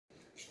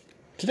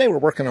Today we're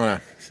working on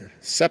a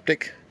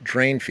septic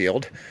drain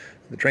field.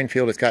 The drain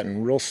field has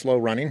gotten real slow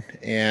running,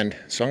 and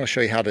so I'm going to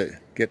show you how to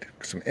get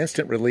some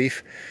instant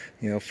relief,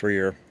 for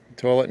your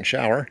toilet and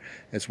shower,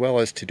 as well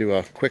as to do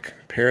a quick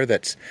repair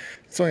it's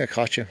only going to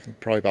cost you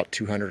probably about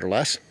 $200 or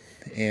less,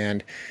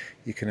 and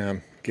you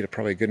can get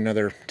probably a good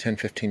another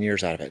 10-15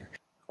 years out of it.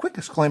 Quick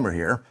disclaimer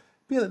here: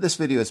 being that this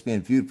video is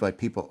being viewed by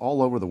people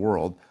all over the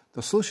world,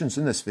 the solutions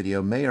in this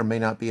video may or may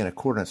not be in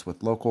accordance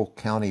with local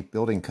county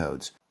building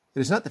codes. It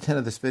is not the intent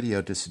of this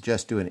video to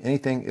suggest doing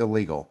anything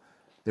illegal.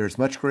 There is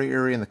much gray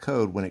area in the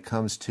code when it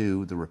comes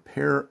to the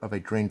repair of a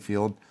drain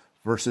field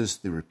versus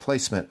the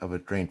replacement of a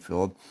drain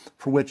field,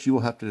 for which you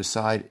will have to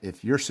decide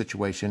if your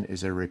situation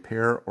is a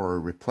repair or a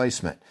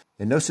replacement.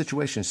 In no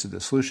situation should the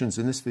solutions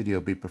in this video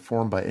be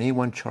performed by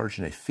anyone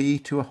charging a fee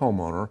to a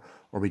homeowner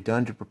or be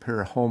done to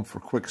prepare a home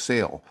for quick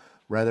sale.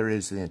 Rather, it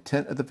is the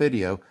intent of the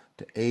video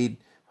to aid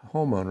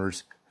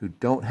homeowners who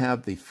don't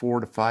have the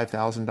 $4,000 to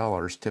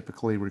 $5,000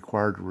 typically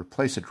required to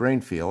replace a drain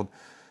field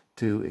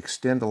to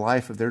extend the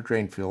life of their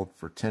drain field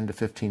for 10 to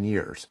 15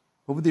 years.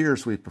 Over the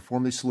years, we've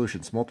performed these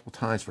solutions multiple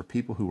times for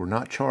people who were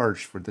not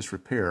charged for this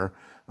repair,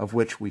 of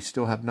which we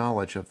still have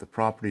knowledge of the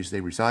properties they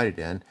resided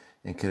in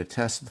and can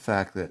attest to the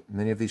fact that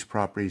many of these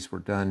properties were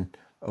done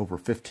over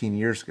 15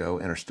 years ago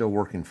and are still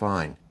working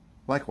fine.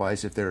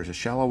 Likewise, if there is a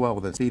shallow well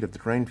within the feet of the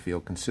drain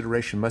field,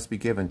 consideration must be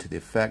given to the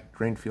effect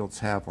drain fields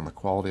have on the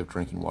quality of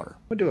drinking water.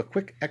 I'm going to do a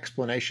quick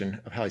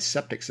explanation of how a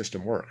septic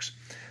system works.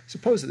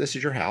 Suppose that this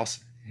is your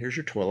house. Here's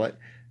your toilet.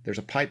 There's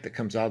a pipe that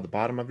comes out of the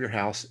bottom of your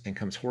house and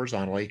comes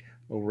horizontally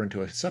over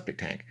into a septic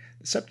tank.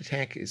 The septic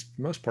tank is for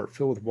the most part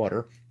filled with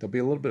water. There'll be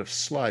a little bit of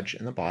sludge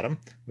in the bottom,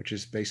 which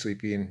is basically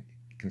being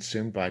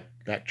consumed by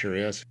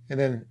bacteria. And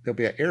then there'll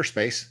be an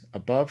airspace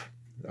above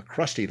a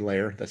crusty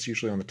layer that's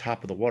usually on the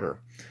top of the water.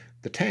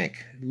 The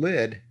tank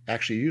lid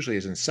actually usually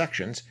is in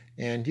sections,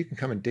 and you can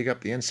come and dig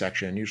up the end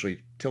section and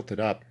usually tilt it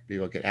up to be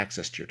able to get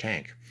access to your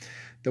tank.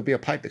 There'll be a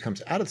pipe that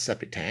comes out of the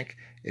septic tank.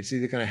 It's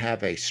either going to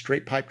have a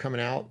straight pipe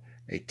coming out,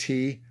 a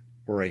T,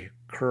 or a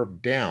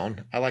curved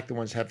down. I like the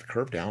ones that have the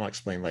curved down. I'll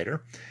explain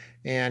later.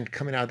 And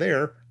coming out of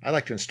there, I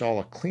like to install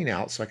a clean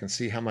out so I can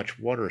see how much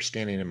water is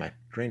standing in my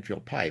drain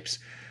field pipes.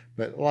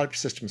 But a lot of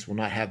systems will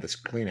not have this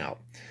clean out.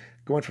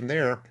 Going from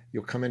there,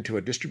 you'll come into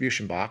a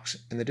distribution box,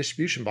 and the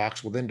distribution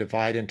box will then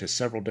divide into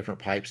several different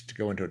pipes to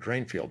go into a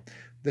drain field.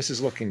 This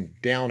is looking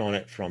down on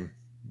it from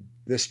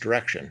this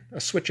direction. I'll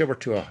switch over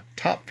to a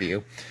top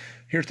view.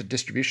 Here's the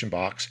distribution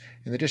box,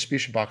 and the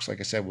distribution box, like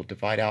I said, will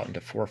divide out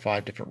into 4 or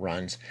 5 different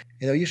runs.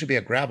 And there'll usually be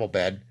a gravel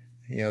bed,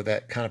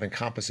 that kind of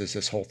encompasses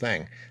this whole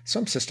thing.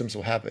 Some systems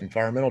will have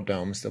environmental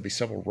domes. There'll be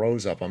several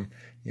rows of them,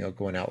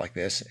 going out like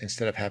this,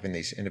 instead of having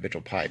these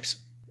individual pipes.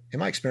 In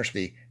my experience,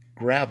 the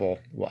gravel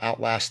will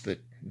outlast the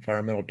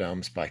environmental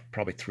domes by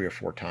probably 3 or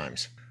 4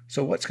 times.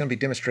 So what's going to be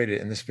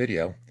demonstrated in this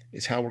video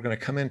is how we're going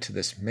to come into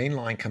this main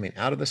line coming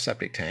out of the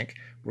septic tank.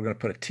 We're going to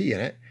put a T in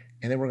it,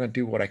 and then we're going to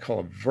do what I call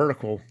a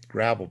vertical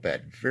gravel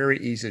bed. Very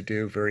easy to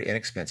do, very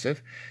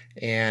inexpensive.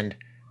 And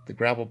the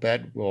gravel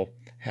bed will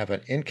have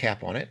an end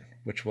cap on it,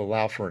 which will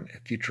allow for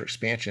future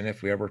expansion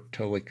if we ever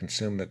totally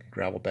consume the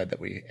gravel bed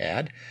that we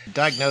add.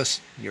 Diagnose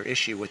your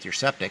issue with your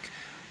septic.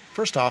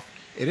 First off,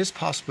 it is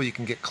possible you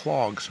can get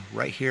clogs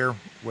right here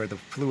where the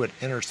fluid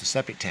enters the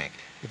septic tank.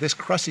 If this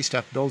crusty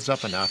stuff builds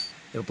up enough,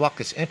 it'll block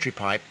this entry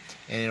pipe,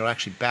 and it'll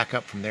actually back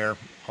up from there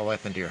all the way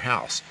up into your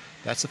house.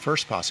 That's the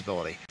first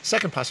possibility.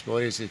 Second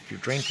possibility is if your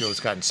drain field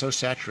has gotten so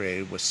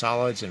saturated with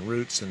solids and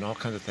roots and all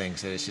kinds of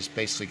things that it's just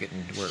basically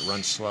getting to where it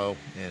runs slow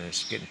and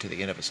it's getting to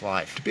the end of its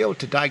life. To be able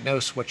to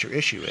diagnose what your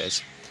issue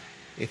is,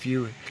 if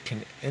you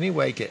can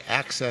anyway get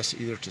access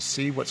either to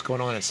see what's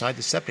going on inside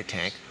the septic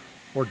tank,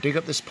 or dig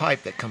up this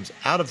pipe that comes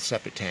out of the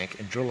septic tank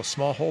and drill a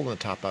small hole in the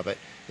top of it.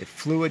 If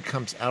fluid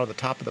comes out of the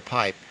top of the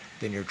pipe,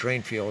 then your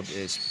drain field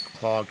is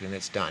clogged and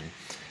it's done.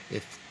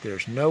 If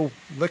there's no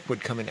liquid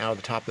coming out of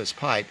the top of this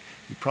pipe,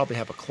 you probably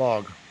have a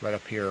clog right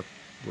up here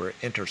where it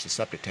enters the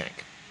septic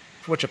tank,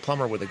 for which a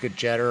plumber with a good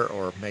jetter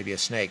or maybe a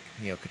snake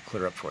could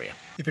clear up for you.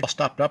 If you're all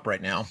stopped up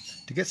right now,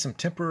 to get some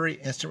temporary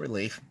instant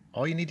relief,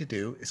 all you need to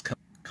do is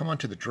come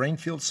onto the drain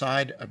field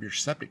side of your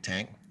septic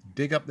tank,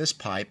 dig up this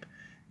pipe,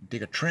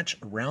 dig a trench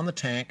around the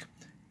tank,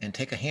 and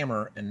take a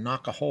hammer and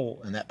knock a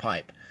hole in that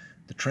pipe.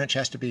 The trench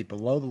has to be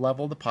below the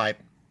level of the pipe,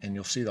 and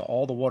you'll see that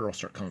all the water will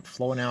start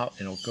flowing out,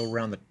 and it'll go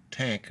around the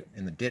tank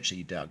in the ditch that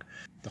you dug.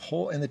 The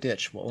hole in the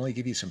ditch will only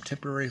give you some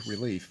temporary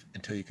relief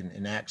until you can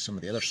enact some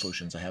of the other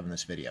solutions I have in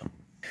this video.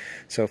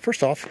 So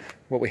first off,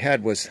 what we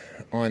had was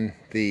on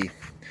the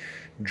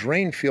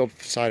drain field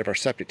side of our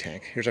septic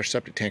tank. Here's our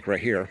septic tank right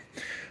here.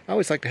 I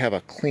always like to have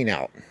a clean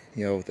out,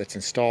 that's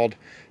installed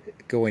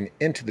going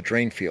into the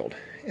drain field.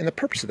 And the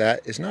purpose of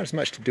that is not as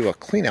much to do a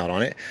clean out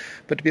on it,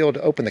 but to be able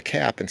to open the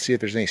cap and see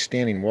if there's any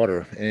standing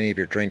water in any of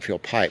your drain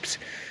field pipes.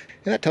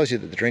 And that tells you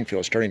that the drain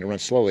field is starting to run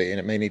slowly and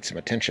it may need some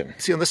attention.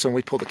 See, on this one,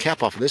 we pulled the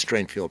cap off of this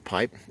drain field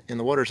pipe and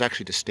the water is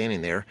actually just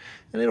standing there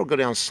and it'll go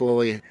down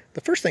slowly. The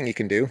first thing you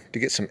can do to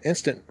get some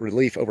instant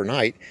relief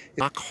overnight is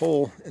knock a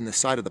hole in the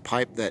side of the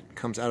pipe that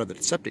comes out of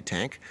the septic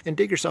tank and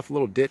dig yourself a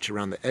little ditch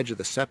around the edge of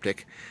the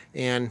septic.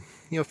 And,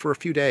 for a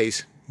few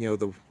days,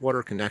 the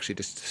water can actually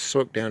just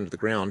soak down to the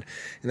ground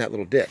in that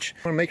little ditch.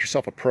 You want to make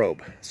yourself a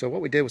probe. So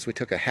what we did was we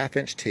took a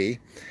 1/2-inch T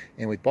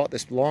and we bought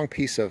this long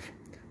piece of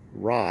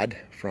rod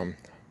from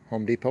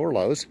Home Depot or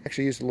Lowe's.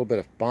 Actually used a little bit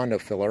of Bondo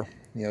filler,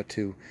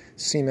 to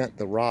cement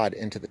the rod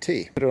into the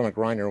T. Put it on a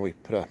grinder and we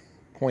put a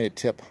pointed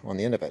tip on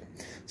the end of it.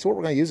 So what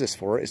we're going to use this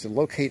for is to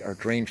locate our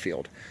drain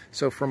field.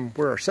 So from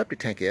where our septic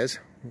tank is,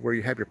 where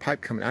you have your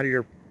pipe coming out of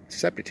your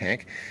septic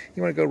tank,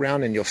 you want to go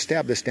around and you'll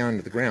stab this down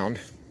into the ground.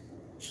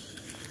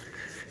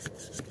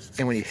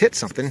 And when you hit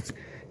something,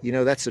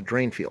 that's a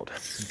drain field,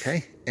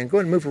 okay? And go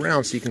ahead and move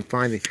around so you can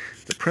find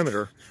the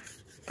perimeter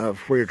of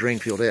where your drain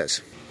field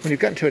is. When you've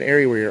gotten to an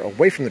area where you're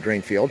away from the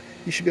drain field,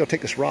 you should be able to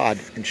take this rod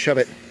and shove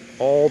it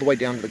all the way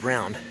down to the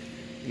ground,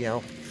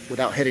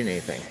 without hitting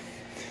anything.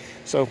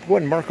 So go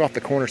ahead and mark off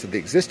the corners of the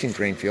existing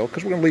drain field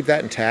because we're going to leave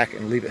that intact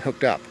and leave it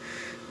hooked up.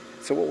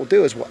 So what we'll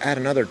do is we'll add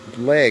another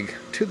leg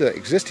to the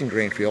existing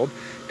drain field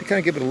to kind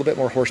of give it a little bit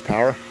more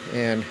horsepower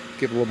and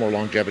give it a little more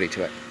longevity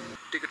to it.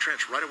 Dig a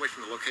trench right away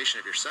from the location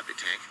of your septic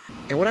tank.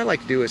 And what I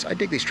like to do is I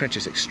dig these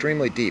trenches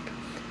extremely deep.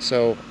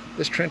 So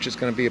this trench is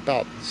going to be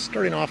about,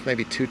 starting off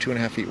maybe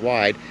 2.5 feet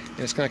wide, and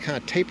it's going to kind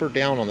of taper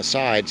down on the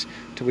sides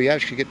till we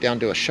actually get down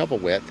to a shovel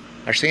width.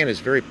 Our sand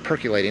is very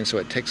percolating, so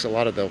it takes a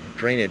lot of the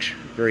drainage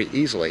very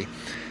easily.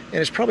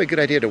 And it's probably a good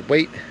idea to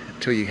wait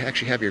until you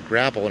actually have your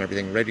gravel and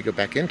everything ready to go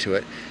back into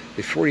it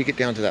before you get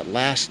down to that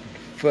last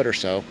foot or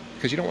so,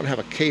 because you don't want to have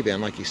a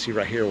cave-in like you see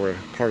right here where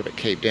part of it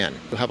caved in.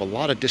 You'll have a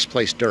lot of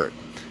displaced dirt.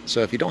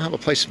 So if you don't have a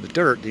place for the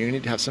dirt, then you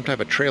need to have some type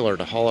of trailer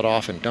to haul it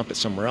off and dump it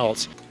somewhere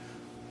else.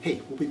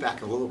 Hey, we'll be back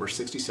in a little over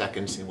 60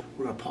 seconds, and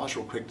we're going to pause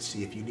real quick to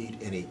see if you need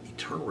any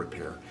eternal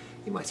repair.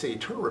 You might say,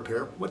 eternal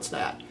repair? What's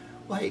that?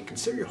 Well, hey,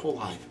 consider your whole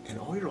life. In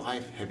all your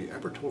life, have you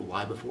ever told a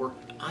lie before?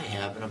 I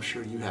have, and I'm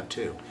sure you have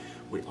too.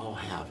 We all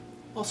have.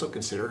 Also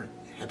consider,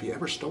 have you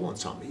ever stolen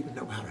something, even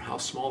no matter how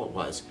small it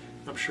was?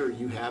 I'm sure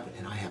you have,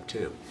 and I have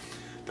too.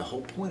 The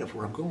whole point of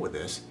where I'm going with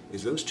this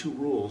is those two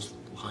rules,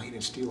 lying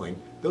and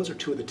stealing, those are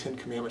two of the 10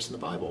 commandments in the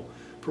Bible,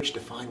 which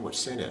define what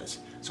sin is.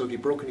 So if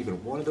you've broken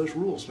even one of those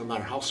rules, no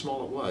matter how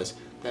small it was,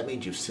 that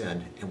means you've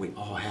sinned, and we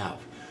all have.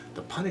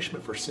 The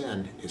punishment for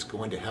sin is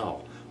going to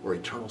hell, or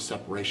eternal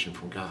separation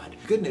from God.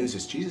 The good news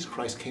is Jesus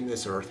Christ came to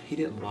this earth. He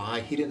didn't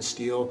lie, he didn't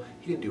steal,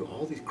 he didn't do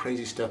all these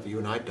crazy stuff that you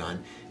and I have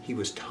done. He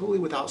was totally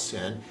without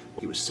sin.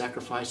 He was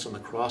sacrificed on the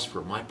cross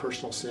for my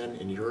personal sin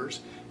and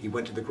yours. He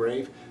went to the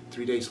grave.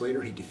 3 days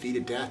later, he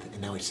defeated death,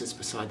 and now he sits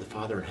beside the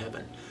Father in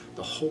heaven.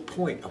 The whole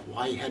point of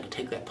why he had to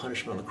take that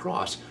punishment on the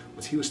cross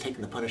was he was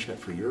taking the punishment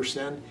for your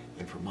sin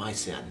and for my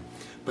sin.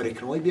 But it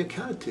can only be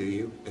accounted to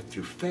you if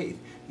through faith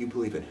you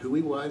believe in who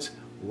he was,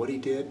 what he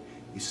did,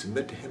 you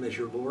submit to him as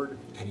your Lord,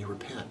 and you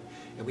repent.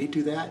 And when you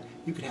do that,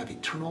 you can have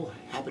eternal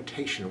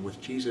habitation with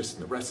Jesus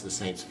and the rest of the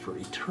saints for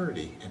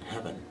eternity in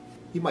heaven.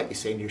 You might be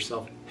saying to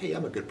yourself, hey,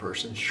 I'm a good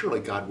person. Surely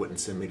God wouldn't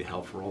send me to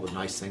hell for all the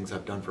nice things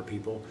I've done for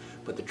people.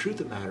 But the truth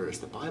of the matter is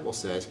the Bible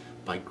says,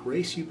 by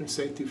grace you've been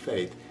saved through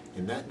faith,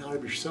 and that not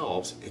of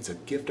yourselves. It's a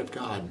gift of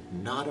God,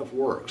 not of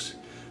works,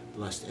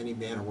 lest any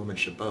man or woman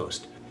should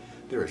boast.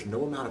 There is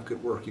no amount of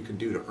good work you can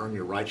do to earn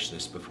your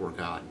righteousness before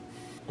God.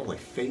 Only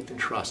faith and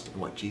trust in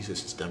what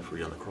Jesus has done for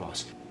you on the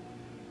cross.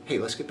 Hey,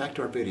 let's get back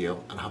to our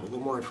video, and I'll have a little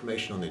more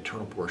information on the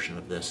eternal portion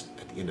of this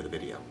at the end of the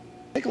video.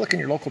 Take a look in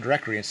your local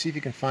directory and see if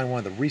you can find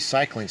one of the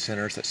recycling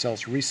centers that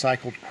sells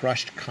recycled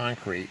crushed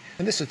concrete.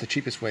 And this is the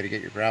cheapest way to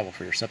get your gravel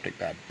for your septic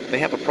bed. They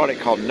have a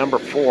product called number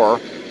 4,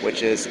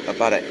 which is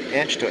about 1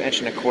 inch to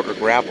 1.25 inch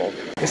gravel.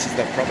 This is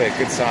probably a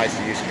good size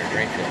to use in your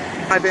drain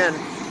field. Drive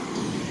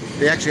in,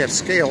 they actually have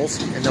scales,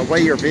 and they'll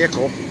weigh your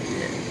vehicle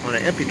on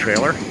an empty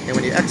trailer, and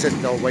when you exit,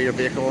 they'll weigh your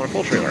vehicle on a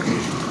full trailer.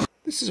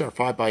 This is our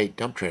 5x8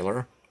 dump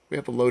trailer. We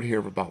have a load here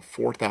of about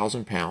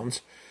 4,000 pounds.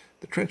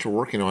 The trench we're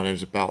working on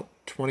is about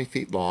 20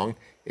 feet long.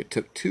 It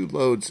took 2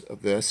 loads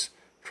of this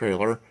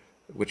trailer,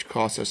 which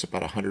cost us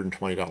about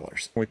 $120.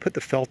 When we put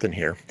the felt in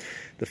here,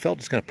 the felt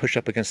is going to push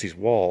up against these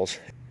walls.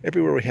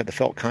 Everywhere we have the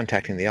felt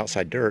contacting the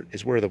outside dirt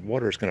is where the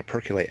water is going to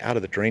percolate out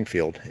of the drain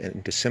field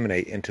and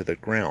disseminate into the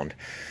ground.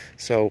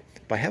 So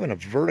by having a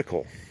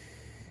vertical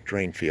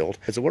drain field,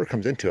 as the water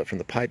comes into it from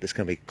the pipe, it's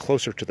going to be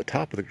closer to the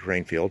top of the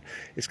drain field.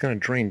 It's going to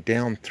drain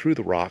down through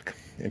the rock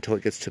until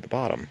it gets to the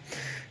bottom.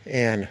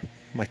 And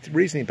my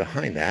reasoning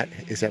behind that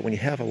is that when you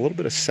have a little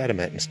bit of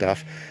sediment and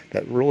stuff,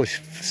 that really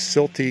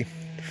silty,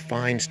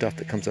 fine stuff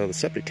that comes out of the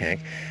septic tank,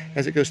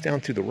 as it goes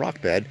down through the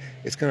rock bed,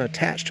 it's going to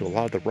attach to a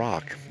lot of the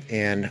rock,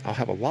 and I'll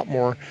have a lot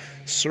more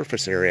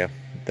surface area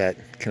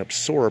that can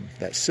absorb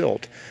that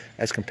silt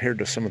as compared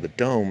to some of the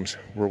domes,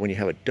 where when you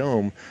have a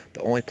dome,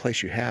 the only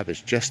place you have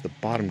is just the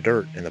bottom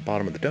dirt in the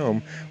bottom of the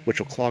dome, which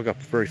will clog up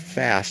very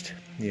fast,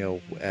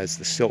 as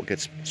the silt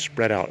gets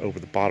spread out over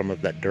the bottom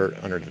of that dirt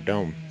under the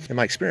dome. In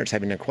my experience,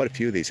 having done quite a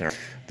few of these,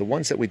 the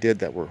ones that we did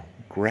that were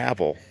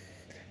gravel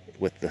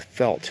with the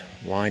felt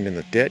lined in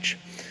the ditch,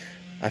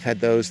 I've had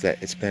those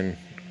that it's been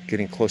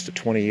getting close to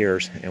 20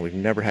 years and we've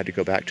never had to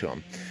go back to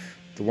them.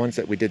 The ones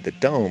that we did the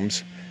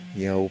domes,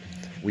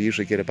 we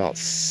usually get about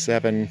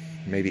 7,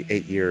 maybe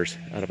 8 years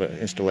out of an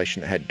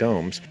installation that had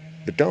domes.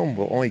 The dome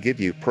will only give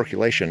you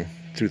percolation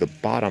through the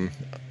bottom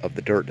of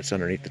the dirt that's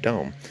underneath the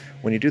dome.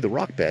 When you do the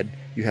rock bed,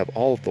 you have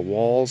all of the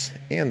walls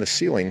and the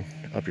ceiling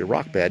of your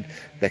rock bed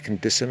that can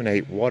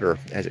disseminate water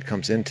as it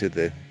comes into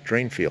the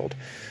drain field.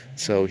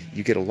 So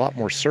you get a lot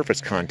more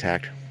surface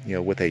contact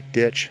with a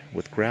ditch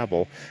with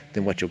gravel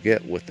than what you'll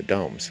get with the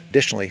domes.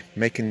 Additionally,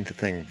 making the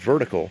thing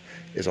vertical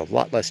is a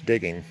lot less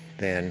digging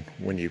than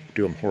when you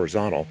do them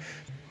horizontal,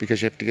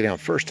 because you have to get down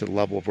first to the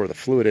level of where the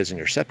fluid is in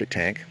your septic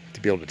tank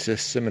to be able to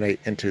disseminate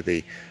into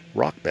the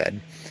rock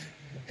bed.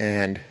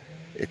 And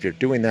if you're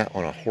doing that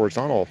on a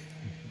horizontal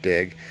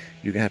dig,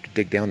 you're gonna have to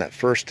dig down that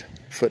first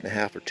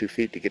 1.5 or 2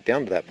 feet to get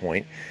down to that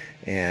point,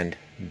 and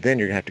then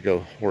you're gonna have to go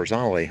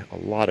horizontally a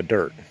lot of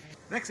dirt.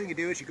 The next thing you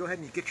do is you go ahead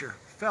and you get your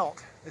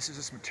felt. This is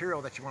this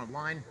material that you want to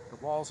line the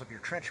walls of your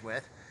trench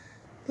with.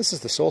 This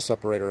is the soil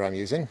separator I'm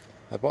using.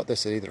 I bought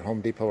this at either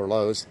Home Depot or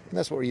Lowe's, and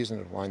that's what we're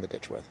using to line the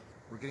ditch with.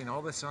 We're getting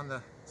all this on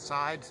the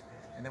sides,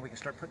 and then we can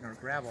start putting our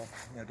gravel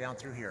down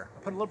through here.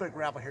 I put a little bit of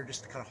gravel here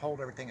just to kind of hold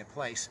everything in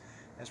place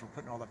as we're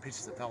putting all the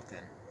pieces of felt in.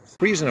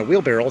 We're using a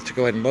wheelbarrow to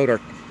go ahead and load our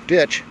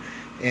ditch,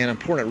 and I'm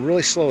pouring it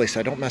really slowly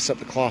so I don't mess up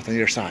the cloth on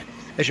either side.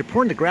 As you're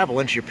pouring the gravel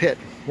into your pit,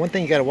 one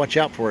thing you got to watch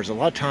out for is a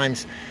lot of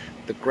times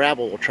the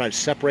gravel will try to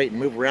separate and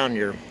move around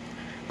your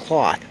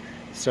cloth.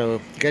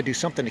 So you got to do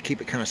something to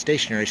keep it kind of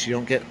stationary so you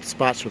don't get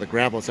spots where the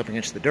gravel is up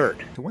against the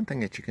dirt. The one thing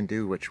that you can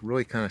do, which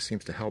really kind of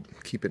seems to help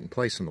keep it in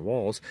place on the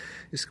walls,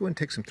 is go ahead and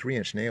take some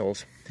 3-inch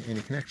nails, and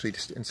you can actually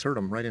just insert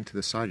them right into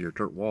the side of your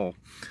dirt wall,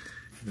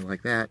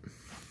 like that,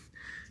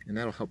 and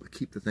that'll help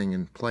keep the thing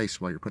in place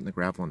while you're putting the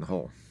gravel in the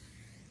hole.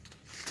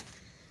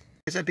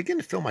 As I begin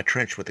to fill my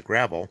trench with the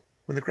gravel,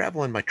 when the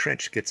gravel in my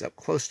trench gets up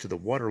close to the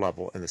water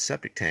level in the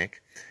septic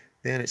tank,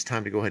 then it's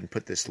time to go ahead and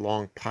put this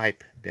long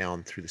pipe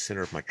down through the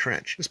center of my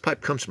trench. This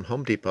pipe comes from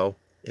Home Depot,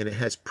 and it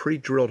has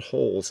pre-drilled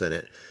holes in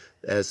it.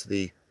 As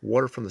the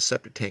water from the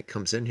septic tank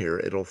comes in here,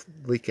 it'll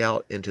leak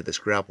out into this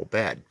gravel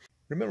bed.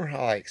 Remember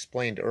how I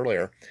explained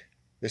earlier,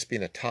 this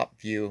being a top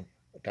view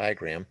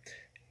diagram,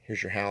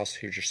 here's your house,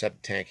 here's your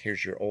septic tank,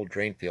 here's your old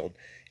drain field,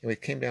 and we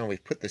came down and we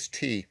put this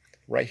T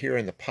right here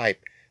in the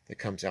pipe that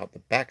comes out the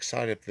back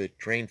side of the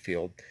drain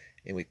field,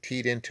 and we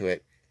teed into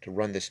it to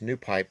run this new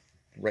pipe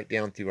right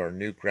down through our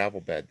new gravel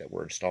bed that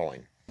we're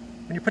installing.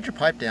 When you put your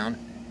pipe down,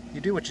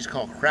 you do what you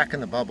call cracking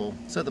the bubble,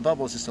 so the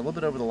bubble is just a little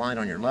bit over the line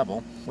on your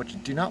level. What you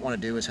do not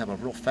want to do is have a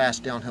real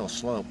fast downhill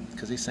slope,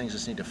 because these things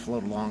just need to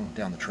float along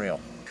down the trail.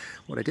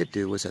 What I did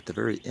do was at the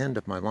very end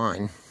of my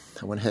line,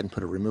 I went ahead and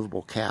put a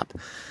removable cap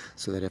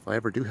so that if I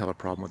ever do have a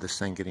problem with this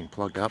thing getting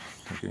plugged up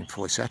or getting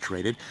fully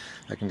saturated,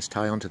 I can just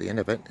tie onto the end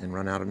of it and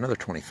run out another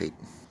 20 feet.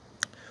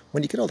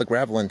 When you get all the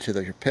gravel into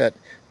your pit,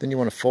 then you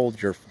want to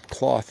fold your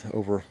cloth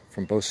over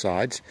from both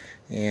sides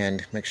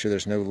and make sure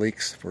there's no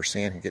leaks where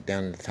sand can get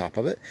down to the top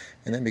of it,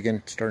 and then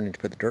begin starting to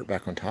put the dirt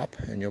back on top,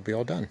 and you'll be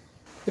all done.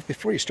 If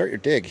before you start your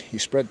dig you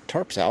spread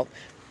tarps out,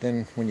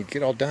 then when you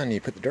get all done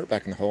you put the dirt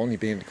back in the hole and you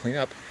begin to clean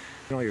up,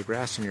 and all your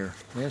grass and your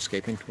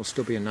landscaping will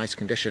still be in nice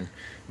condition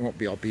and won't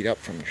be all beat up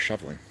from your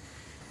shoveling.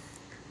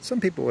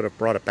 Some people would have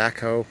brought a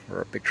backhoe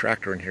or a big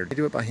tractor in here. They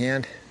do it by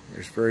hand.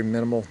 There's very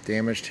minimal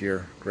damage to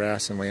your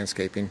grass and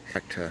landscaping.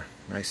 Back to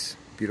a nice,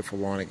 beautiful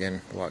lawn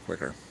again a lot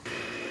quicker.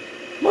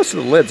 Most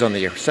of the lids on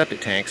the septic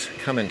tanks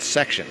come in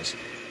sections.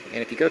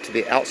 And if you go to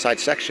the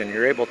outside section,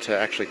 you're able to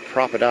actually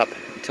prop it up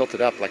and tilt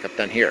it up like I've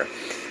done here.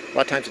 A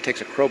lot of times it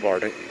takes a crowbar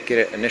to get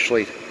it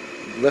initially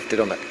lifted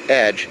on the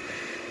edge,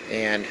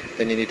 and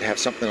then you need to have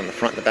something on the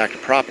front and the back to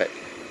prop it.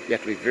 You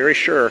have to be very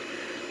sure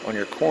on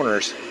your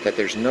corners that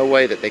there's no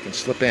way that they can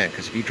slip in,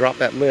 because if you drop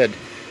that lid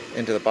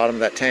into the bottom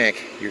of that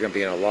tank, you're going to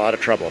be in a lot of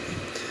trouble.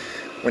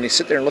 When you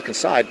sit there and look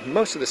inside,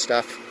 most of the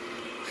stuff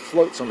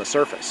floats on the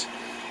surface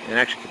and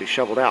actually can be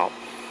shoveled out.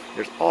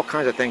 There's all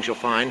kinds of things you'll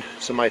find.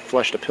 Somebody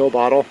flushed a pill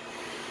bottle,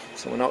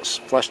 someone else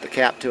flushed the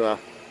cap to a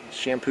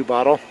shampoo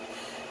bottle.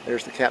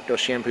 There's the cap to a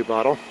shampoo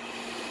bottle.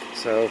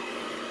 So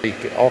you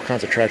get all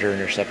kinds of treasure in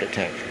your septic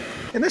tank.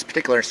 In this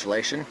particular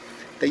installation,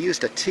 they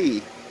used a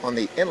T on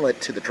the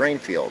inlet to the drain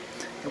field.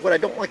 And what I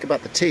don't like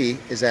about the T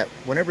is that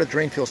whenever the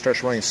drain field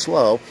starts running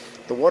slow,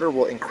 the water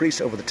will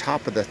increase over the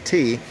top of the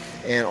T,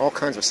 and all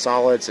kinds of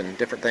solids and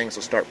different things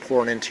will start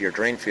pouring into your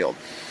drain field.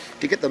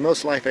 To get the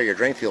most life out of your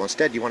drain field,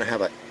 instead you want to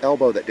have an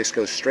elbow that just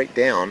goes straight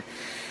down,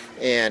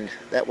 and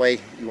that way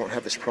you won't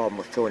have this problem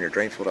with filling your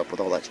drain field up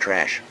with all that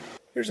trash.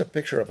 Here's a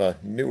picture of a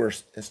newer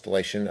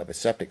installation of a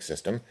septic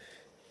system.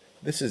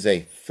 This is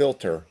a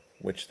filter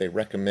which they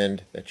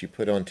recommend that you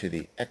put onto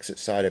the exit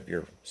side of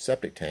your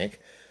septic tank.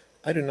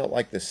 I do not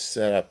like this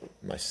setup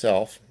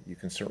myself. You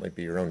can certainly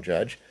be your own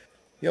judge.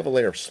 You have a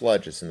layer of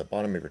sludge that's in the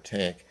bottom of your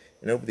tank,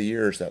 and over the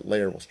years that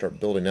layer will start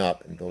building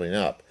up and building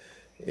up.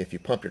 If you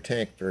pump your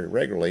tank very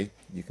regularly,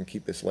 you can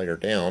keep this layer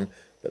down.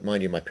 But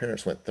mind you, my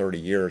parents went 30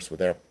 years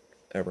without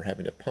ever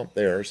having to pump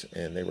theirs,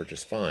 and they were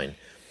just fine.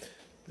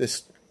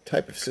 This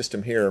type of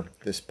system here,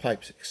 this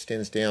pipe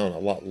extends down a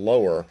lot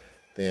lower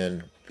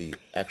than the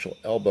actual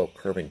elbow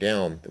curving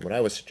down than what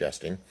I was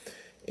suggesting.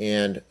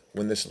 And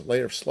when this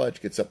layer of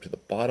sludge gets up to the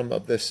bottom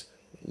of this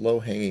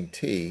low-hanging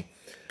T,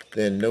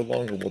 then no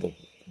longer will the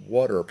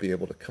water be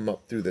able to come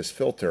up through this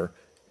filter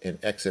and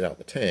exit out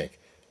the tank.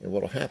 And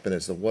what will happen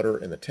is the water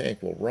in the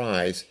tank will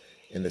rise,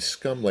 and the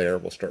scum layer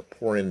will start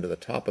pouring into the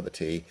top of the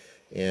T,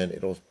 and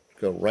it'll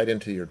go right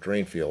into your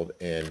drain field,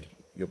 and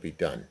you'll be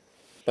done.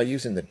 By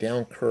using the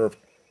down curved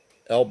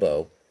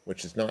elbow,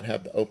 which does not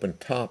have the open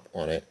top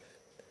on it,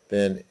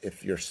 then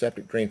if your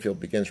septic drain field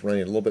begins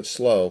running a little bit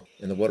slow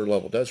and the water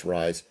level does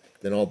rise,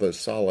 then all those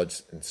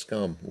solids and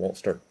scum won't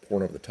start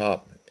pouring over the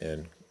top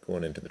and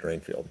going into the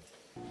drain field.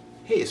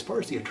 Hey, as far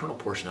as the eternal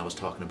portion I was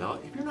talking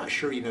about, if you're not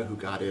sure you know who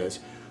God is,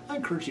 I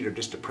encourage you to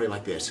just to pray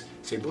like this.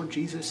 Say, Lord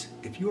Jesus,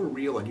 if you are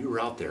real and you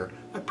are out there,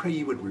 I pray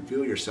you would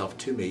reveal yourself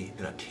to me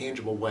in a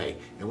tangible way.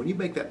 And when you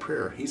make that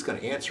prayer, he's going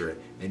to answer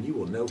it, and you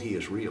will know he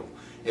is real.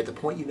 At the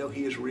point you know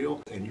he is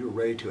real and you're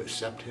ready to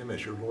accept him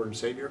as your Lord and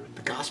Savior,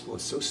 the gospel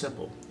is so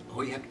simple.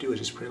 All you have to do is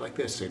just pray like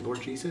this. Say,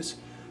 Lord Jesus,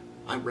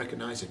 I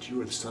recognize that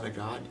you are the Son of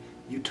God.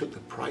 You took the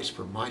price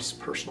for my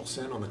personal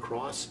sin on the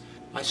cross.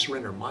 I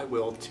surrender my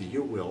will to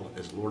your will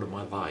as Lord of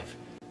my life.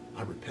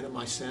 I repent of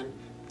my sin.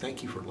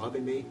 Thank you for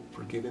loving me,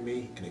 forgiving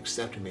me, and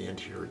accepting me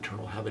into your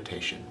eternal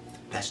habitation.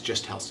 That's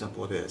just how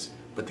simple it is.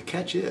 But the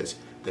catch is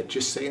that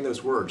just saying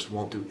those words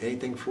won't do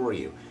anything for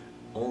you,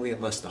 only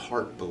unless the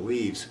heart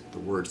believes the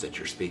words that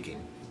you're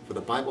speaking. For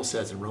the Bible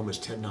says in Romans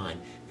 10:9,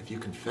 if you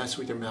confess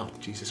with your mouth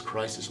Jesus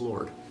Christ is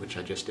Lord, which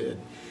I just did,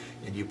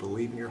 and you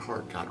believe in your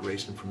heart God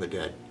raised him from the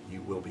dead,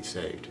 you will be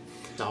saved.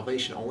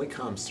 Salvation only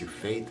comes through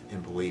faith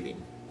and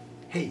believing.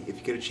 Hey, if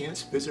you get a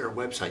chance, visit our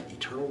website,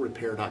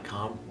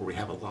 eternalrepair.com, where we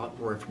have a lot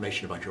more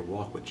information about your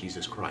walk with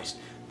Jesus Christ.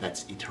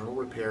 That's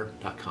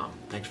eternalrepair.com.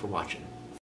 Thanks for watching.